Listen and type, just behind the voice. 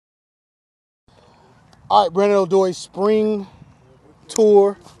All right, Brandon Odoi, spring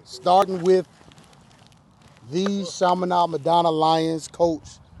tour, starting with the Chaminade-Madonna Lions coach.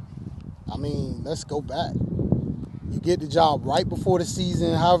 I mean, let's go back. You get the job right before the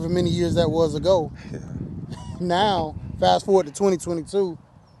season, however many years that was ago. Yeah. Now, fast forward to 2022,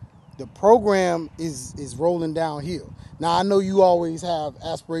 the program is rolling downhill. Now, I know you always have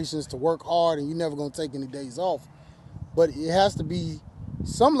aspirations to work hard and you're never going to take any days off, but it has to be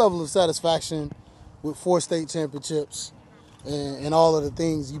some level of satisfaction with 4 state championships and all of the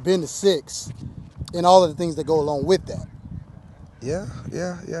things. You've been to 6 and all of the things that go along with that. Yeah.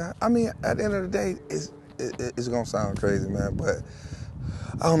 I mean, at the end of the day, it's going to sound crazy, man, but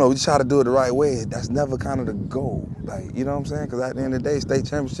I don't know. We try to do it the right way. That's never kind of the goal. Like, you know what I'm saying? Because at the end of the day, state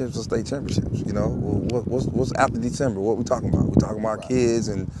championships are state championships. You know, what's after December? What we talking about? We talking about kids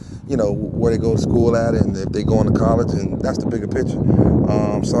and, you know, where they go to school at and if they going to college, and that's the bigger picture.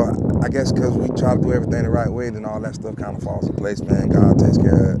 So I guess because we try to do everything the right way, then all that stuff kind of falls in place, man. God takes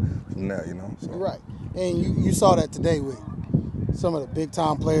care of it from there, you know? So. Right. And you saw that today with some of the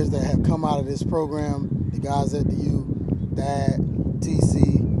big-time players that have come out of this program, the guys at the U, Dad, TC,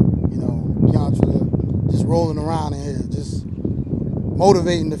 Keontra, just rolling around in here, just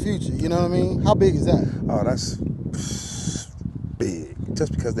motivating the future. You know what I mean? How big is that? Oh, that's big.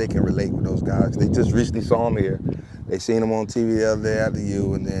 Just because they can relate with those guys. They just recently saw them here. They seen them on TV the other day at the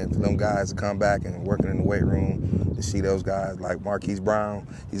U, and then for them guys to come back and working in the weight room, to see those guys like Marquise Brown,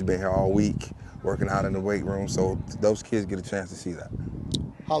 he's been here all week working out in the weight room, so those kids get a chance to see that.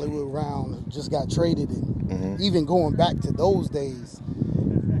 Hollywood Round just got traded, and even going back to those days,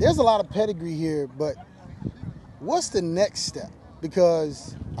 there's a lot of pedigree here, but what's the next step?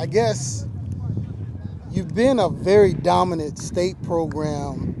 Because I guess you've been a very dominant state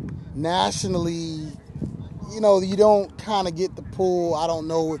program nationally. You know, you don't kind of get the pull. I don't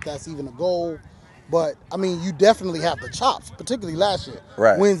know if that's even a goal, but I mean, you definitely have the chops, particularly last year.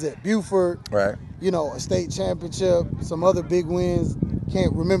 Right. Wins at Buford. Right. You know, a state championship, some other big wins.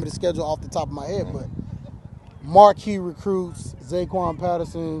 Can't remember the schedule off the top of my head, but marquee recruits, Zaquan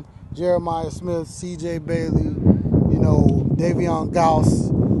Patterson, Jeremiah Smith, CJ Bailey, Dameon Jones,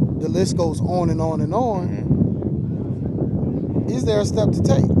 the list goes on and on and on. Is there a step to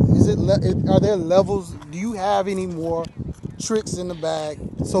take? Are there levels? Do you have any more tricks in the bag,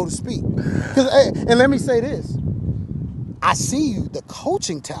 so to speak? And let me say this. I see you, the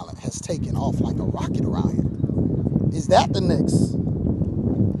coaching talent has taken off like a rocket around here. Is that the next?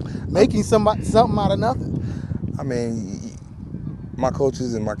 Making something out of nothing? I mean, my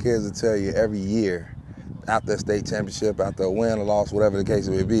coaches and my kids will tell you every year, after a state championship, after a win or loss, whatever the case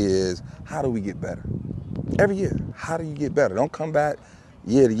may be, is how do we get better? Every year, how do you get better? Don't come back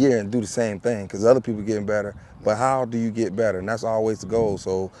year to year and do the same thing because other people are getting better, but how do you get better? And that's always the goal.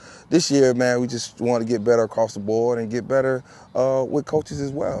 So this year, man, we just want to get better across the board and get better with coaches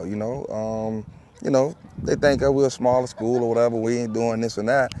as well, they think we're a smaller school or whatever, we ain't doing this and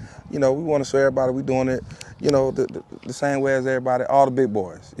that. We want to show everybody we're doing it, the same way as everybody, all the big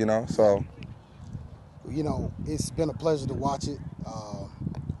boys, so. It's been a pleasure to watch it.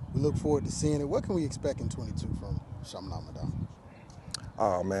 We look forward to seeing it. What can we expect in 22 from Chaminade-Madonna?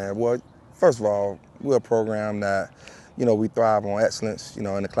 Oh, man, well, first of all, we're a program that, we thrive on excellence, in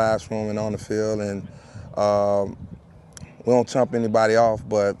the classroom and on the field, and we don't chump anybody off,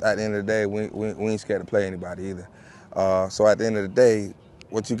 but at the end of the day, we ain't scared to play anybody either. So at the end of the day,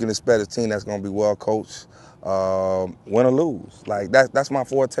 what you can expect is a team that's going to be well coached, win or lose. Like that's my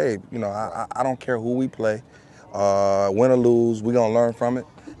forte. I don't care who we play, win or lose, we're going to learn from it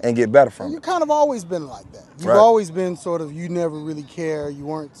and get better from it. You've kind of always been like that. You've right. always been sort of, you never really care. You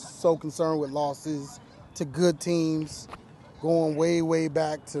weren't so concerned with losses to good teams, going way, way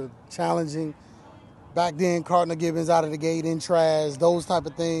back to challenging. Back then, Cardinal Gibbons out of the gate in trash, those type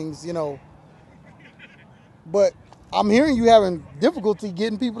of things, But I'm hearing you having difficulty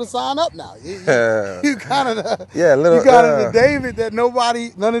getting people to sign up now. You kind of the David that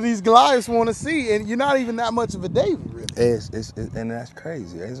none of these Goliaths want to see, and you're not even that much of a David, really. And that's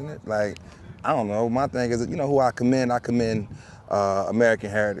crazy, isn't it? Like, I don't know. My thing is, who I commend American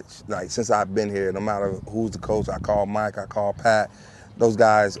Heritage. Like, since I've been here, no matter who's the coach, I call Mike, I call Pat. Those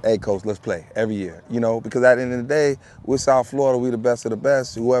guys, hey, coach, let's play every year, because at the end of the day, we're South Florida, we the best of the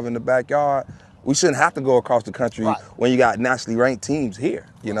best. Whoever in the backyard, we shouldn't have to go across the country when you got nationally ranked teams here,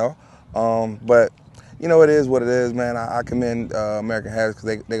 But, it is what it is, man. I commend American Heritage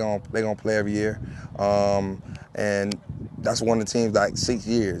because they gonna play every year. And that's one of the teams, like 6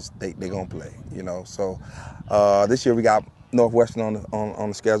 years, they gonna play, So this year we got Northwestern on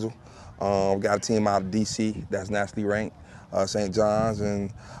the schedule. We got a team out of D.C. that's nationally ranked. St. John's,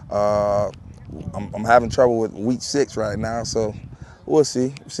 and I'm having trouble with week 6 right now, so we'll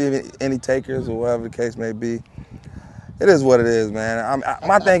see. See if any takers or whatever the case may be. It is what it is, man.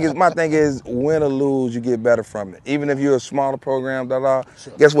 My thing is, win or lose, you get better from it. Even if you're a smaller program,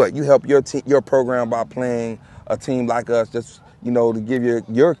 Sure. guess what? You help your program by playing a team like us, just to give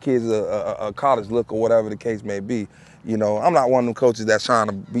your kids a college look or whatever the case may be. I'm not one of them coaches that's trying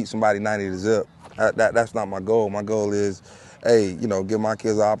to beat somebody 90-0. That's not my goal. My goal is, hey, give my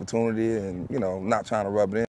kids an opportunity and not trying to rub it in.